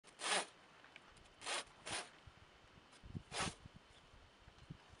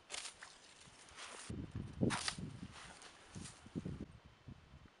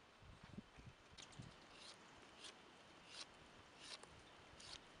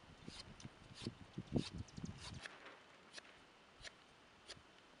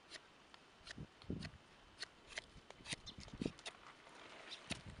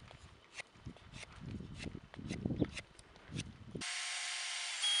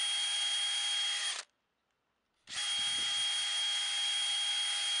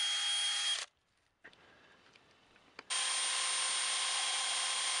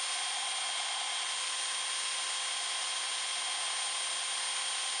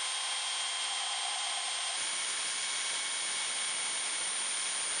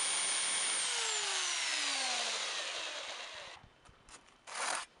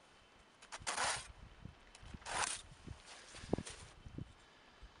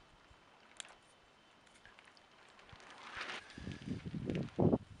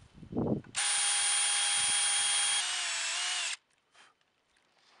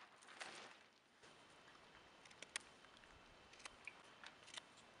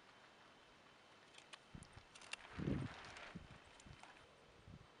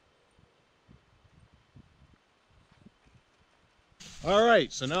All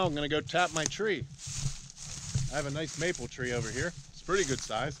right, so now I'm gonna go tap my tree. I have a nice maple tree over here. It's pretty good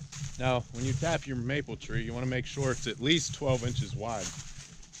size. Now, when you tap your maple tree, you wanna make sure it's at least 12 inches wide,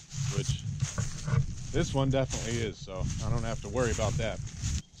 which this one definitely is, so I don't have to worry about that.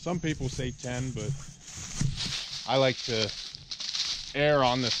 Some people say 10, but I like to err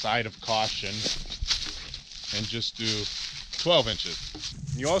on the side of caution and just do 12 inches.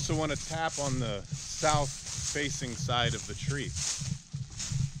 You also want to tap on the south facing side of the tree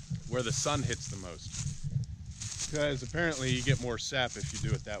where the sun hits the most, because apparently you get more sap if you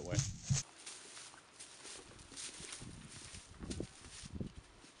do it that way.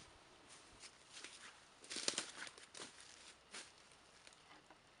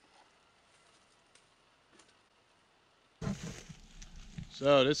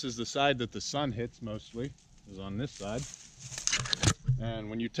 So this is the side that the sun hits mostly, is on this side. And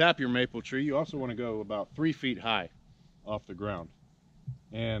when you tap your maple tree, you also want to go about 3 feet high off the ground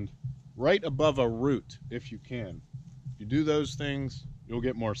and right above a root if you can. If you do those things, you'll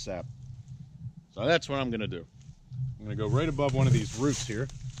get more sap. So that's what I'm going to do. I'm going to go right above one of these roots here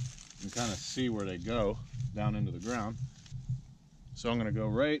and kind of see where they go down into the ground. So I'm going to go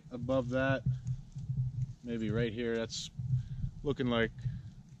right above that, maybe right here. That's looking like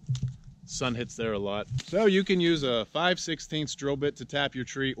sun hits there a lot. So you can use a 5/16 drill bit to tap your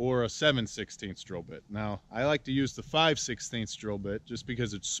tree or a 7/16 drill bit. Now, I like to use the 5/16 drill bit just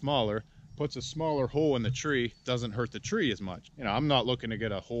because it's smaller, puts a smaller hole in the tree, doesn't hurt the tree as much. You know, I'm not looking to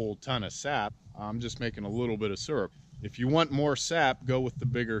get a whole ton of sap. I'm just making a little bit of syrup. If you want more sap, go with the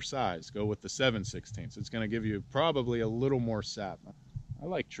bigger size. Go with the 7/16. It's going to give you probably a little more sap. I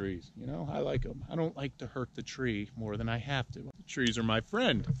like trees, you know, I like them. I don't like to hurt the tree more than I have to. The trees are my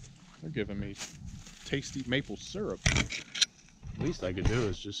friend. They're giving me tasty maple syrup. Least I could do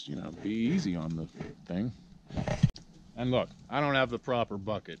is just, you know, be easy on the thing. And look, I don't have the proper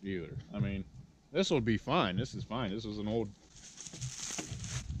bucket either. I mean, this will be fine. This is fine. This is an old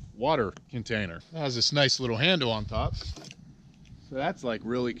water container. It has this nice little handle on top. So that's like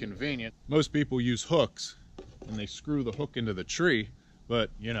really convenient. Most people use hooks and they screw the hook into the tree.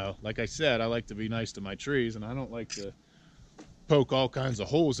 But, you know, like I said, I like to be nice to my trees and I don't like to poke all kinds of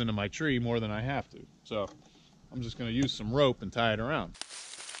holes into my tree more than I have to. So I'm just going to use some rope and tie it around.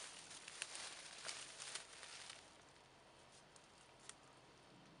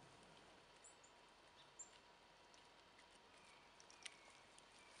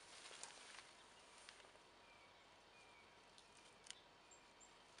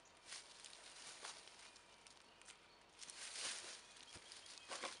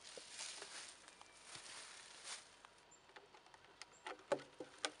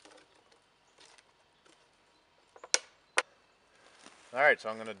 All right, so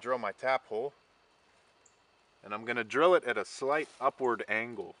I'm going to drill my tap hole, and I'm going to drill it at a slight upward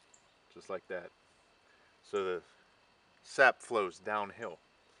angle, just like that, so the sap flows downhill.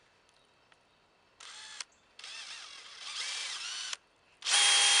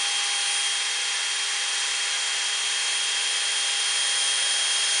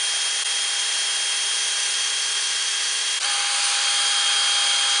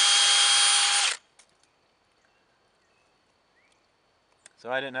 So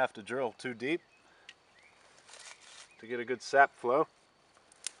I didn't have to drill too deep to get a good sap flow.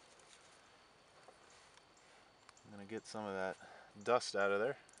 I'm going to get some of that dust out of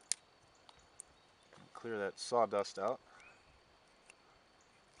there. Clear that sawdust out.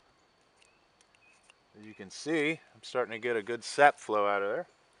 As you can see, I'm starting to get a good sap flow out of there.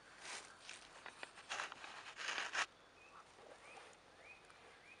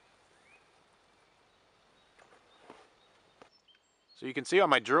 So you can see on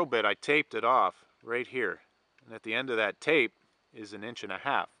my drill bit, I taped it off right here. And at the end of that tape is 1.5 inches.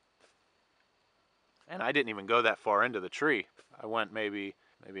 And I didn't even go that far into the tree. I went maybe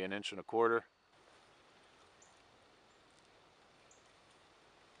 1.25 inches.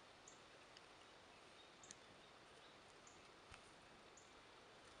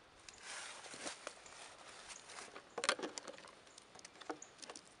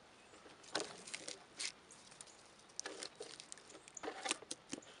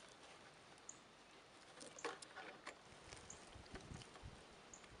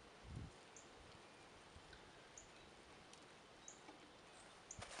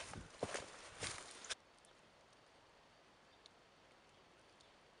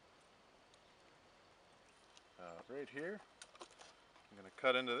 Right here, I'm going to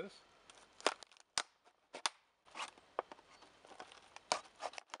cut into this.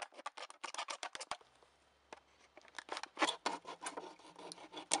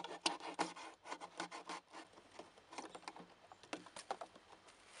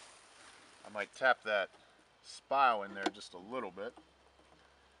 Might tap that spile in there just a little bit.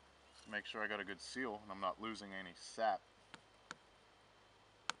 Make sure I got a good seal and I'm not losing any sap.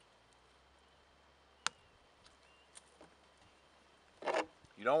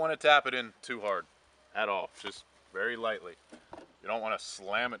 You don't want to tap it in too hard at all, just very lightly. You don't want to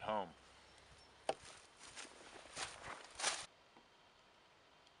slam it home.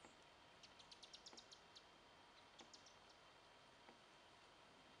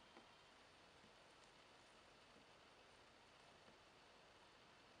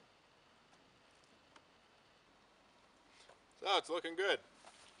 So it's looking good.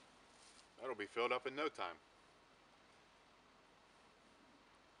 That'll be filled up in no time.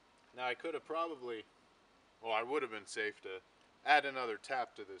 Now I could have probably, well, I would have been safe to add another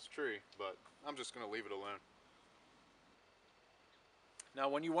tap to this tree, but I'm just going to leave it alone. Now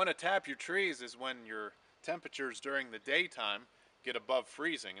when you want to tap your trees is when your temperatures during the daytime get above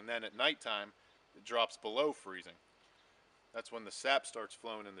freezing, and then at nighttime it drops below freezing. That's when the sap starts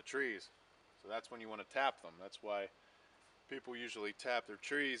flowing in the trees. So that's when you want to tap them. That's why people usually tap their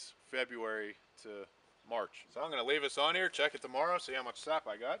trees February to March. So I'm going to leave this on here, check it tomorrow, see how much sap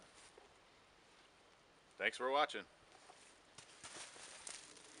I got. Thanks for watching.